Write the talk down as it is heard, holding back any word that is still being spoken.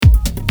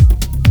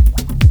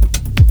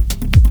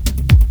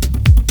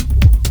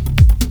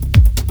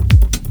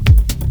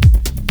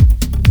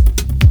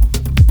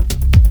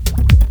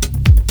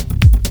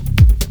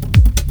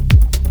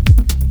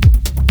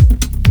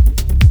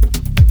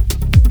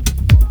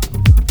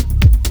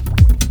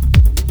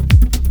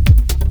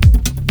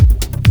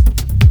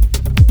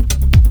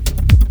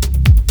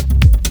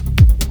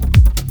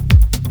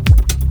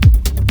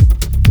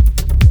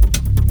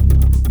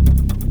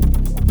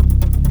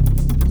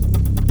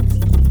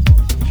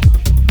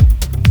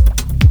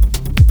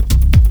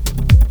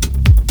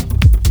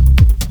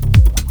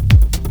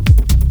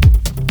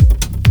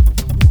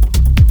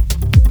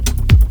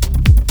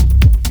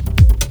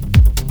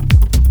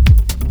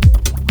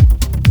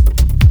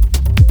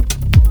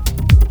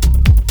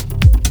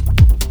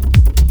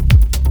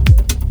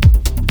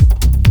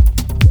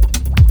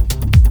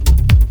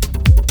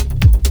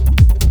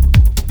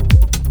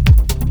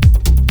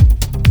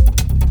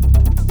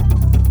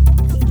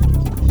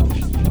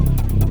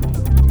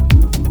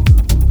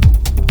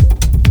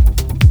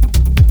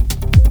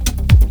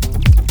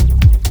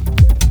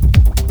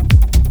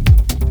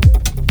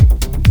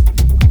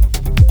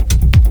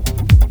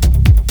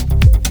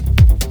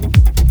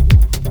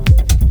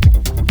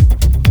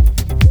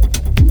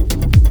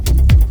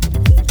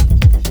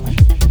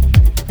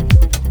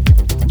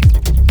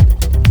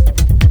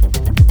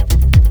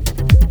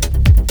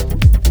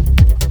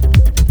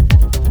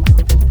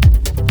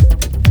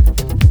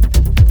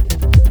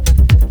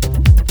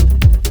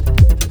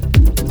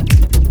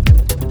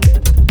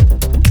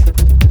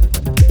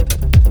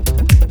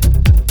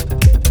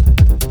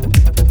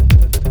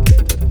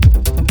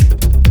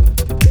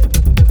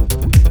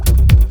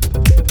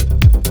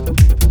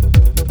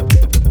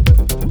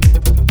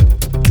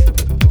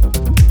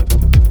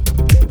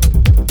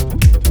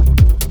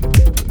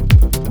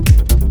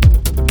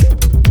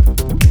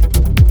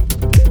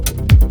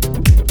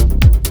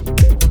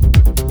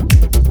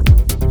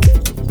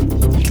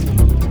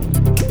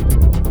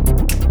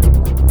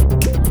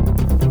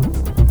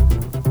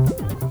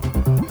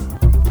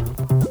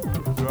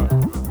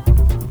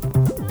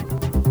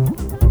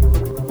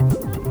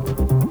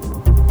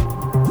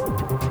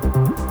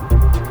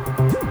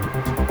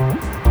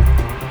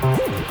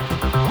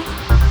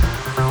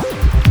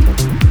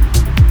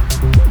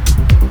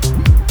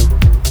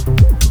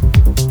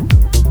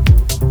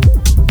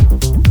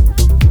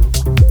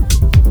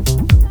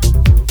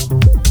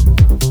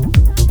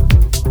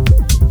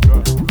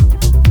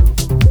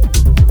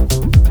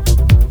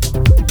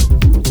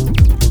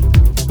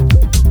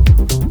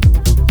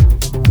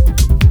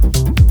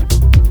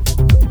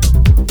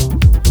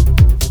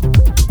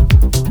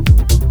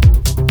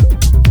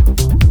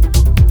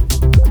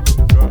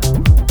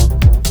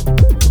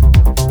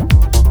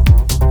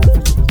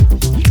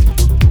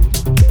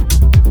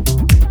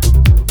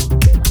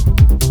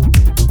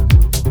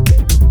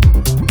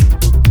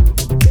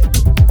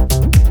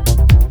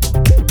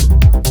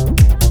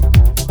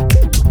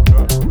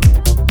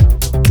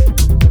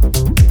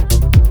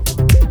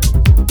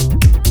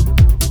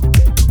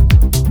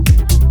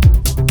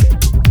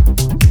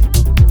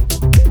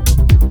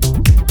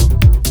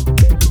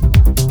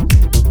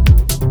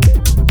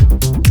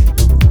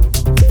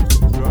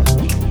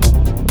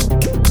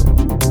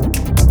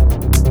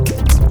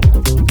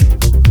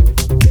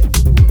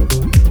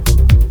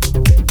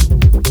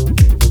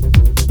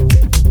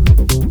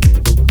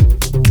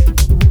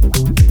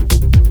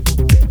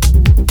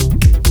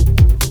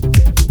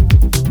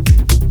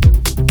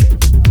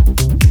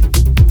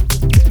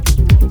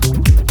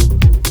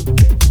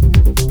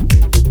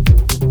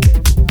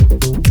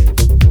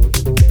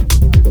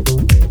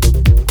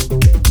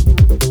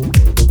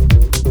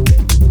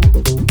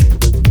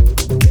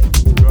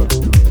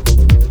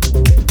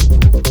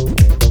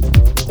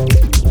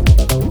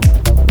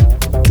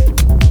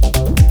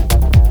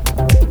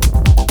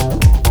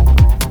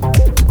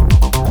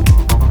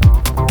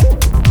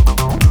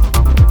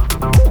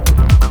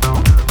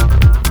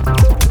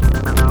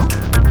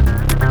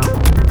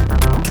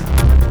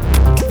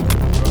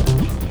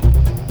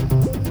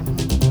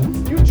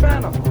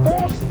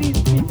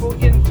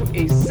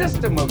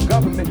system of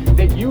government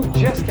that you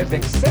just have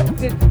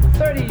accepted.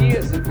 30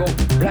 years ago,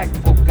 black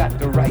folk got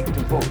the right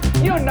to vote.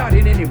 You're not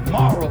in any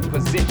moral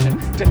position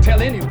to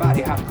tell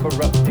anybody how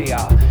corrupt they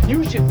are.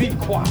 You should be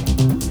quiet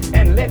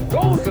and let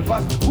those of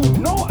us who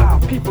know our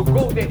people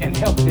go there and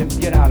help them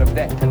get out of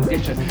that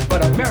condition.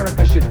 But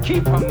America should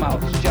keep her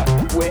mouth shut.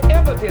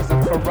 Wherever there's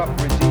a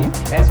corrupt regime,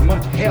 as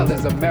much hell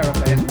as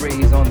America has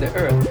raised on the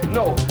earth.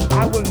 No,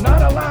 I will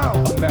not allow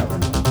America,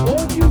 or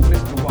you,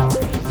 Mr.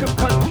 Walker, to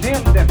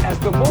condemn them as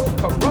the most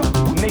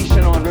corrupt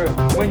nation on earth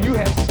when you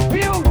have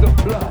spilled the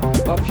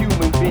blood of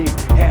human beings.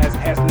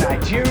 Has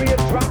Nigeria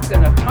dropped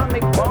an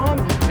atomic bomb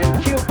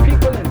and killed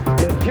people in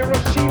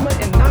Hiroshima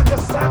and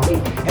Nagasaki?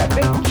 Have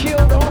they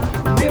killed off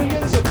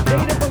millions of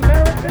Native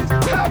Americans?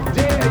 How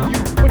dare you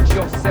put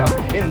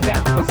yourself in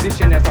that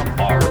position as a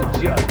moral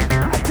judge?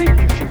 I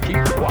think you should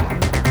keep quiet,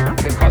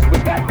 because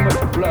with that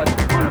much blood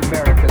on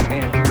America's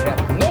hands, you have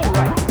no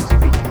right to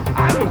speak.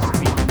 I will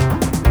speak,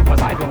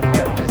 because I don't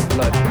have this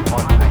blood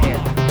on my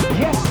hands.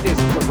 Yes, there's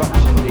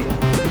corruption there.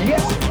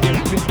 Yes,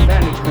 there's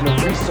mismanagement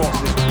of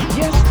resources.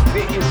 Yes,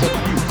 there is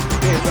abuse.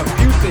 There's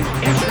abuse in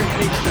every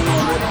nation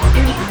on earth,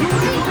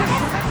 including this.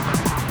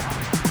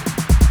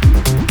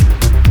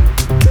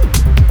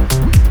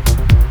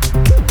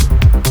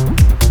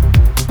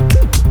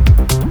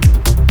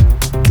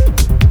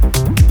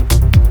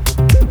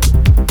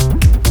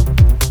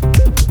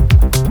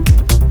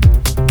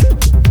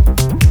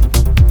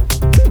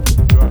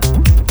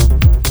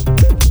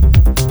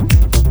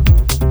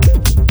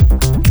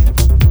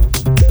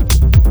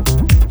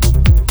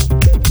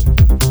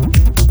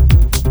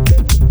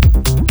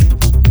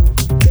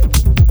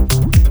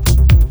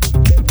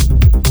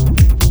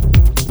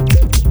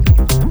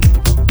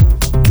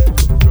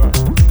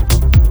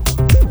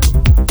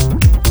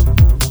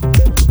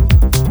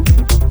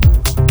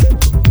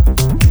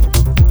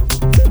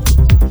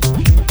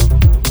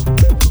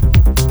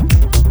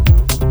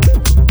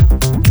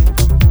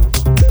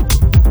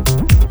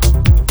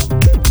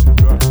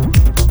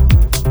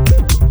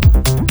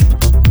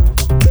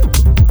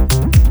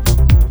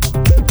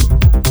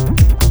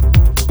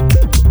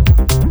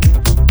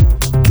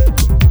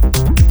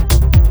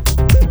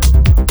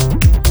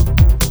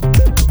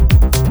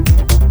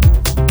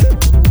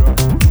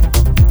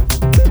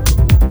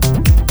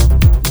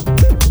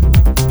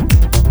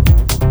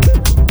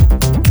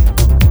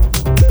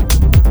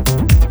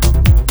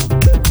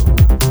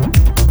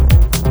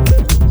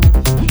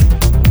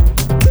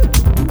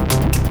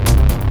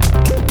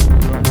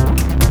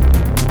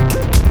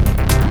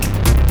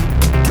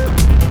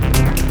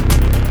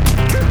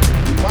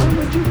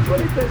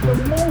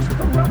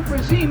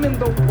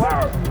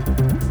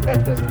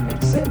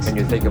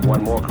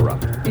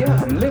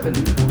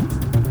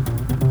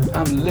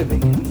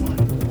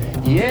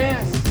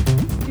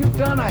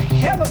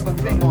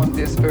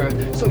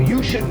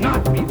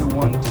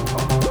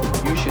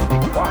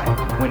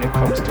 When it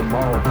comes to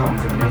moral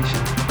condemnation,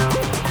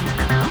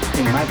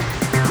 in my